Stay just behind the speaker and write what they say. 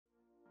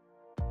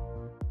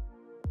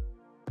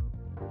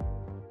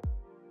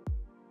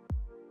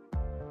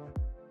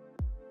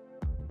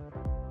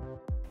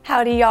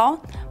Howdy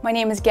y'all, my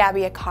name is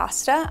Gabby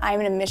Acosta.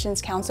 I'm an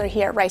admissions counselor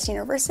here at Rice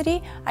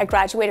University. I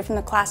graduated from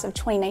the class of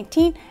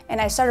 2019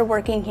 and I started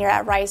working here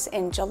at Rice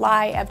in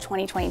July of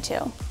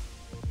 2022.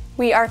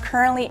 We are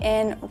currently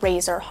in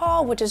Razor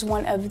Hall, which is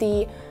one of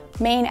the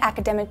main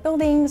academic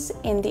buildings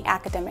in the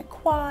academic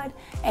quad,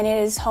 and it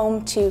is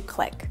home to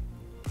Click.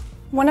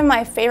 One of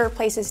my favorite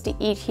places to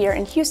eat here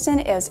in Houston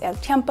is El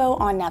Tiempo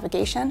on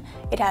Navigation.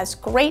 It has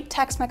great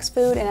Tex-Mex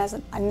food and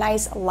has a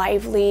nice,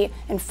 lively,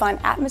 and fun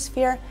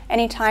atmosphere.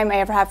 Anytime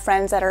I ever have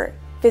friends that are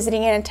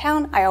visiting in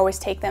town, I always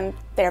take them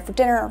there for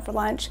dinner or for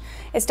lunch.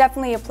 It's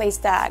definitely a place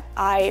that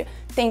I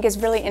think is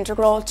really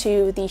integral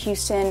to the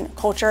Houston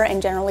culture and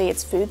generally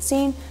its food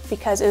scene,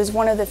 because it was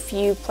one of the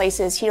few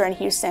places here in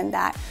Houston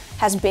that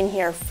has been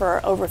here for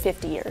over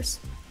 50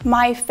 years.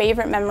 My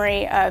favorite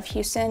memory of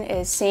Houston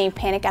is seeing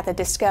Panic at the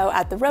Disco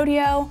at the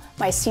rodeo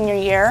my senior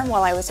year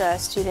while I was a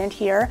student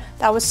here.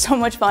 That was so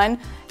much fun.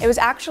 It was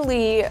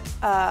actually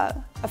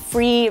a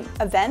free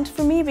event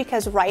for me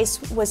because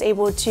Rice was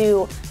able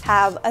to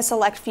have a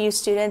select few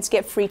students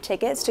get free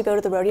tickets to go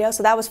to the rodeo,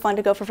 so that was fun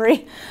to go for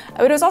free.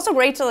 But it was also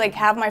great to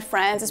have my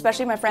friends,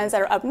 especially my friends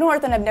that are up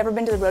north and have never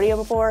been to the rodeo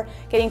before,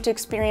 getting to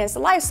experience the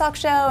livestock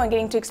show and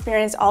getting to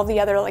experience all the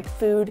other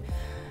food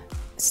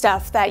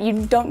stuff that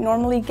you don't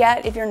normally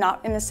get if you're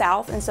not in the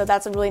South. And so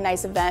that's a really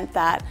nice event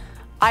that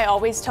I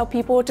always tell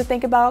people to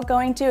think about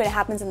going to. It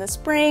happens in the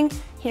spring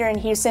here in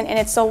Houston, and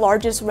it's the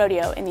largest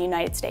rodeo in the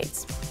United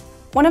States.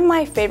 One of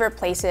my favorite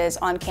places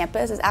on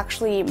campus is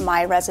actually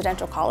my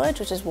residential college,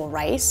 which is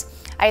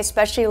Rice. I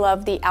especially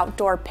love the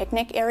outdoor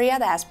picnic area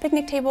that has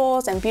picnic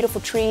tables and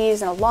beautiful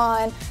trees and a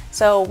lawn.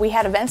 So we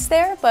had events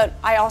there, but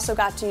I also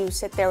got to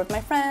sit there with my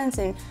friends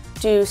and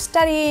do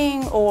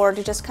studying or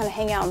to just kind of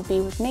hang out and be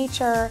with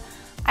nature.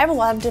 I have a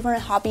lot of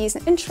different hobbies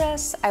and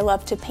interests. I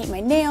love to paint my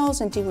nails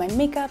and do my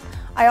makeup.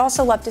 I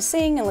also love to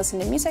sing and listen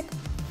to music.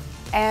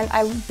 And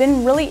I've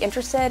been really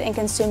interested in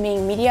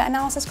consuming media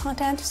analysis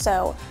content.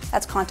 So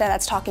that's content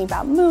that's talking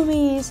about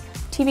movies,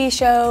 TV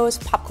shows,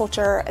 pop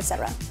culture,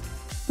 etc.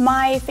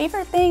 My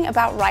favorite thing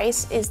about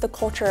Rice is the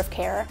culture of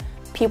care.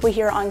 People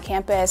here on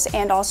campus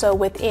and also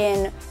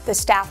within the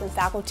staff and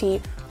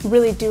faculty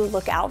really do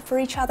look out for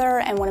each other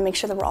and want to make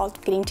sure that we're all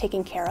getting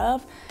taken care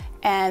of.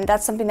 And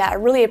that's something that I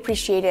really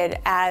appreciated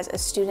as a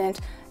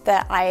student,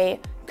 that I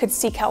could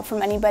seek help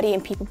from anybody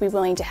and people be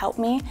willing to help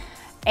me.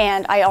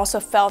 And I also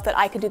felt that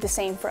I could do the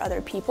same for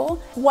other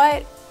people.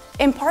 What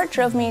in part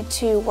drove me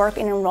to work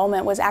in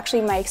enrollment was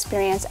actually my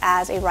experience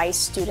as a Rice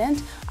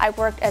student. I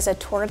worked as a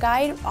tour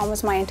guide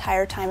almost my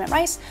entire time at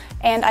Rice,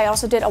 and I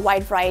also did a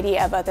wide variety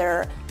of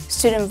other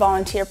student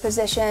volunteer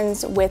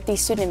positions with the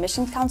Student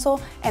Admissions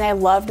Council, and I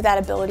loved that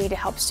ability to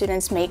help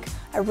students make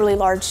a really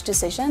large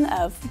decision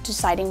of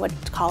deciding what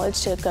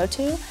college to go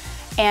to.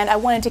 And I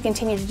wanted to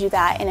continue to do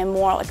that in a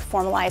more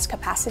formalized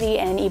capacity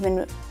and an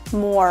even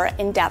more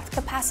in-depth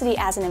capacity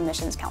as an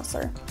admissions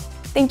counselor.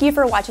 Thank you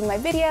for watching my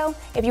video.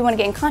 If you want to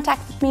get in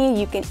contact with me,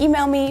 you can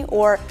email me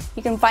or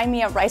you can find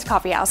me at Rice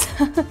Coffee House.